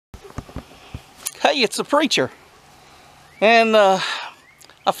Hey, it's the preacher, and I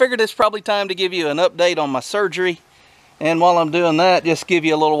figured it's probably time to give you an update on my surgery. And while I'm doing that, just give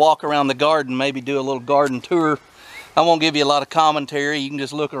you a little walk around the garden, maybe do a little garden tour. I won't give you a lot of commentary, you can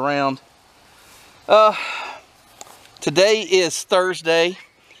just look around. Today is Thursday.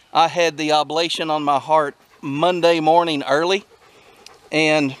 I had the ablation on my heart Monday morning early,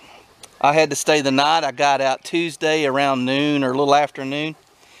 and I had to stay the night. I got out Tuesday around noon or a little after noon.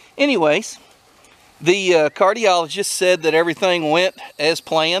 Anyways, the cardiologist said that everything went as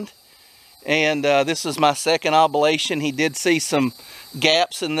planned, and this is my second ablation. He did see some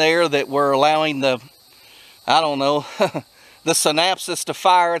gaps in there that were allowing the, I don't know, the synapses to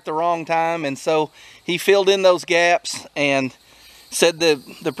fire at the wrong time, and so he filled in those gaps and said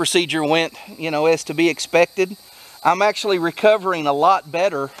the procedure went, as to be expected. I'm actually recovering a lot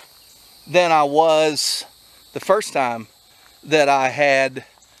better than I was the first time that I had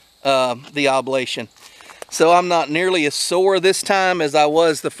the ablation. So I'm not nearly as sore this time as I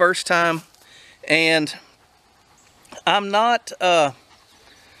was the first time, and I'm not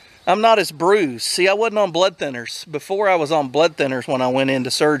as bruised. See, I wasn't on blood thinners. Before, I was on blood thinners when I went into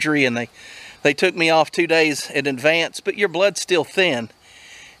surgery, and they took me off 2 days in advance, but your blood's still thin.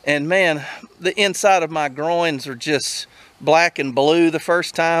 And man, the inside of my groins are just black and blue the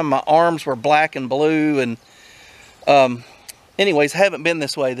first time. My arms were black and blue, and anyways, I haven't been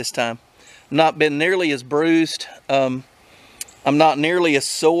this way this time. Not been nearly as bruised. I'm not nearly as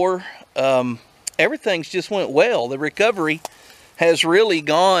sore. Everything's just went well. The recovery has really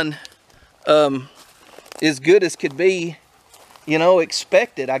gone as good as could be,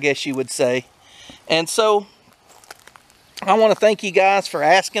 expected, I guess you would say. And so I want to thank you guys for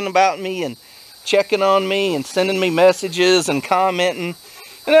asking about me and checking on me and sending me messages and commenting.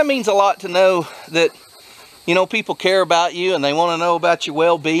 And that means a lot to know that people care about you and they want to know about your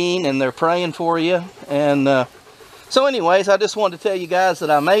well-being and they're praying for you. And so anyways, I just wanted to tell you guys that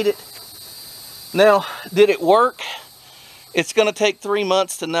I made it. Now, did it work? It's going to take 3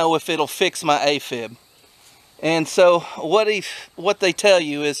 months to know if it'll fix my AFib. And so what they tell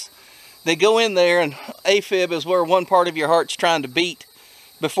you is they go in there, and AFib is where one part of your heart's trying to beat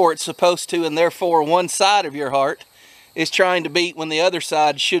before it's supposed to, and therefore one side of your heart is trying to beat when the other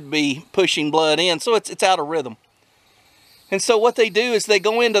side should be pushing blood in. So it's out of rhythm. And so what they do is they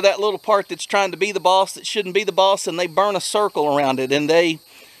go into that little part that's trying to be the boss, that shouldn't be the boss, and they burn a circle around it, and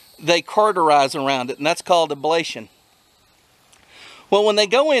they cauterize around it, and that's called ablation. Well, when they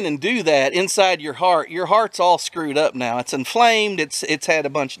go in and do that inside your heart's all screwed up now. It's inflamed, it's had a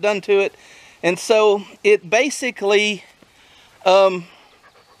bunch done to it, and so it basically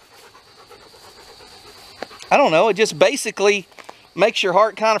I don't know, it just basically makes your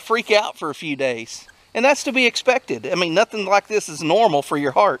heart kind of freak out for a few days. And that's to be expected. I mean, nothing like this is normal for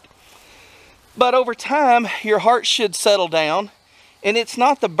your heart. But over time, your heart should settle down. And it's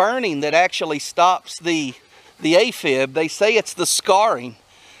not the burning that actually stops the AFib. They say it's the scarring.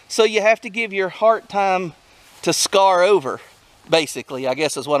 So you have to give your heart time to scar over, basically, I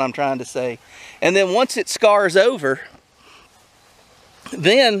guess is what I'm trying to say. And then once it scars over,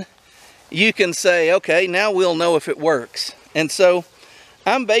 then you can say, okay, now we'll know if it works. And so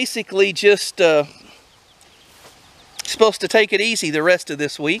I'm basically just supposed to take it easy the rest of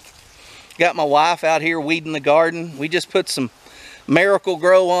this week. Got my wife out here weeding the garden. We just put some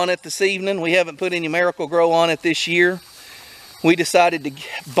Miracle-Gro on it this evening. We haven't put any Miracle-Gro on it this year. We decided to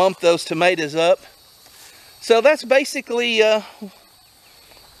bump those tomatoes up. So that's basically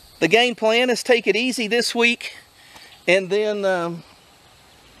the game plan, is take it easy this week, and then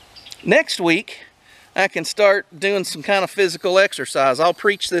next week, I can start doing some kind of physical exercise. I'll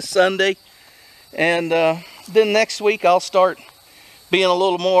preach this Sunday, and then next week I'll start being a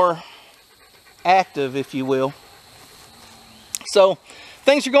little more active, if you will. So,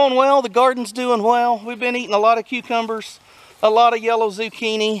 things are going well. The garden's doing well. We've been eating a lot of cucumbers, a lot of yellow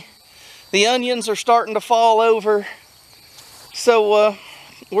zucchini. The onions are starting to fall over. So,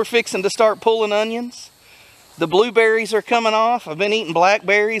 we're fixing to start pulling onions. The blueberries are coming off. I've been eating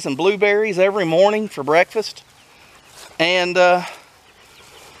blackberries and blueberries every morning for breakfast. And our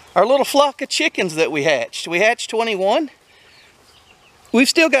little flock of chickens that we hatched 21. We've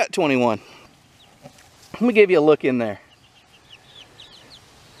still got 21. Let me give you a look in there.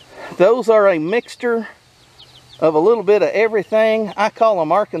 Those are a mixture of a little bit of everything. I call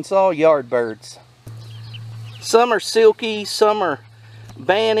them Arkansas yard birds. Some are silky, some are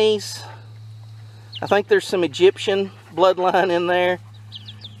bannies. I think there's some Egyptian bloodline in there.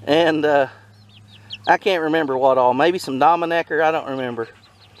 And I can't remember what all. Maybe some Dominecker, I don't remember.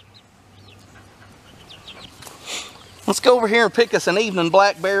 Let's go over here and pick us an evening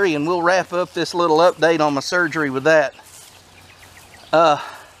blackberry, and we'll wrap up this little update on my surgery with that.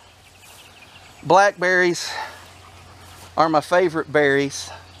 Blackberries are my favorite berries.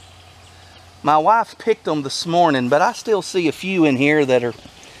 My wife picked them this morning, but I still see a few in here that are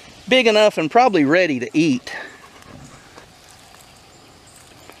big enough and probably ready to eat.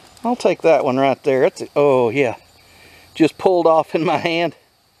 I'll take that one right there. Oh yeah, just pulled off in my hand.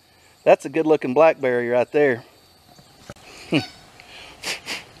 That's a good looking blackberry right there.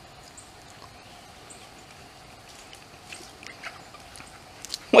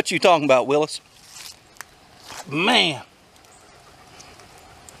 What you talking about, Willis? Man.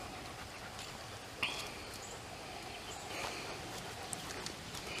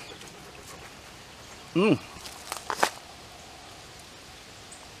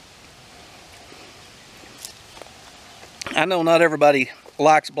 I know not everybody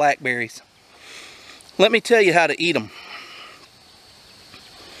likes blackberries. Let me tell you how to eat them.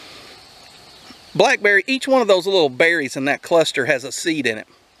 Blackberry, each one of those little berries in that cluster has a seed in it.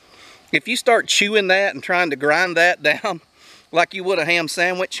 If you start chewing that and trying to grind that down like you would a ham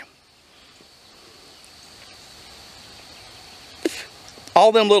sandwich,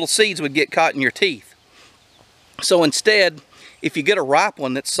 all them little seeds would get caught in your teeth. So instead, if you get a ripe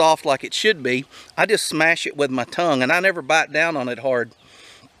one that's soft like it should be, I just smash it with my tongue, and I never bite down on it hard.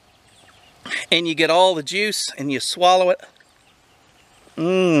 And you get all the juice and you swallow it.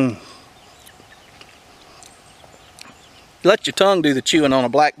 Let your tongue do the chewing on a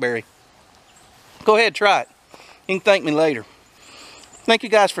blackberry. Go ahead, try it. You can thank me later. Thank you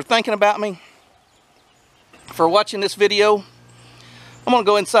guys for thinking about me, for watching this video. I'm going to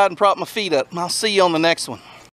go inside and prop my feet up. I'll see you on the next one.